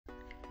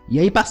E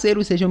aí,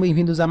 parceiros, sejam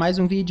bem-vindos a mais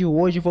um vídeo.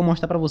 Hoje vou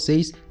mostrar pra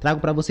vocês,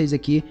 trago pra vocês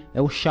aqui, é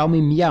o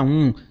Xiaomi Mi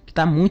A1, que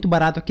tá muito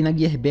barato aqui na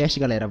Gearbest,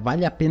 galera,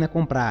 vale a pena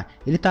comprar.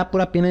 Ele tá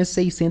por apenas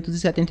R$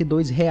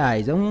 672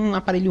 reais. É um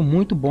aparelho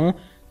muito bom,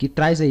 que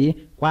traz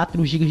aí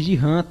 4 GB de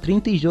RAM,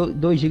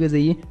 32 GB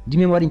aí de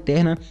memória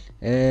interna,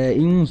 e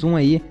um zoom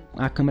aí,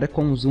 a câmera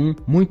com zoom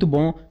muito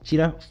bom,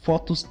 tira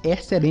fotos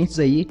excelentes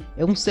aí.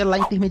 É um celular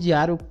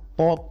intermediário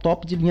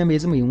top de linha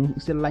mesmo aí, um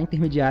celular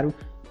intermediário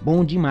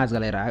bom demais,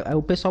 galera.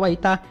 O pessoal aí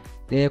tá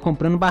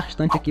comprando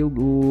bastante aqui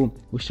o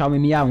Xiaomi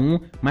Mi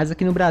A1, mas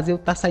aqui no Brasil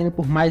tá saindo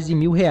por mais de R$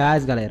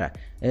 1.000, galera.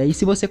 E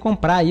se você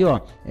comprar aí, ó,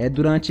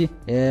 durante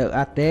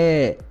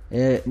até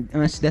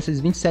antes dessas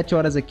 27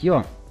 horas aqui,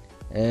 ó,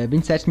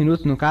 27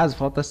 minutos no caso,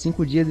 falta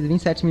 5 dias e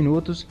 27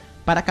 minutos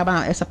para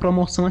acabar essa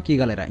promoção aqui,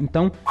 galera.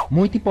 Então,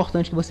 muito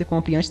importante que você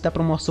compre antes da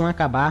promoção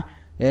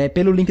acabar.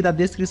 Pelo link da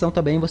descrição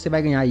também você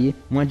vai ganhar aí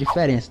uma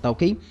diferença, tá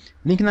ok?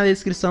 Link na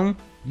descrição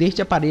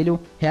deste aparelho,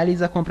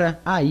 realiza a compra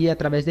aí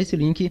através desse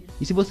link.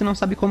 E se você não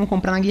sabe como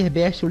comprar na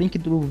Gearbest, o link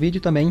do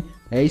vídeo também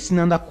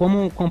ensinando a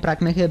como comprar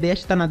aqui na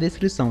Gearbest está na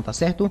descrição, tá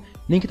certo?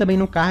 Link também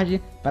no card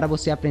para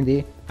você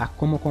aprender a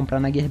como comprar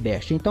na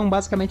Gearbest. Então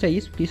basicamente é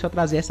isso, quis só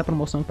trazer essa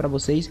promoção para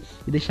vocês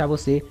e deixar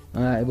vocês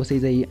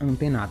aí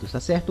antenados, tá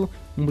certo?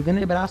 Um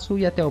grande abraço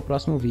e até o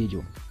próximo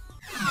vídeo.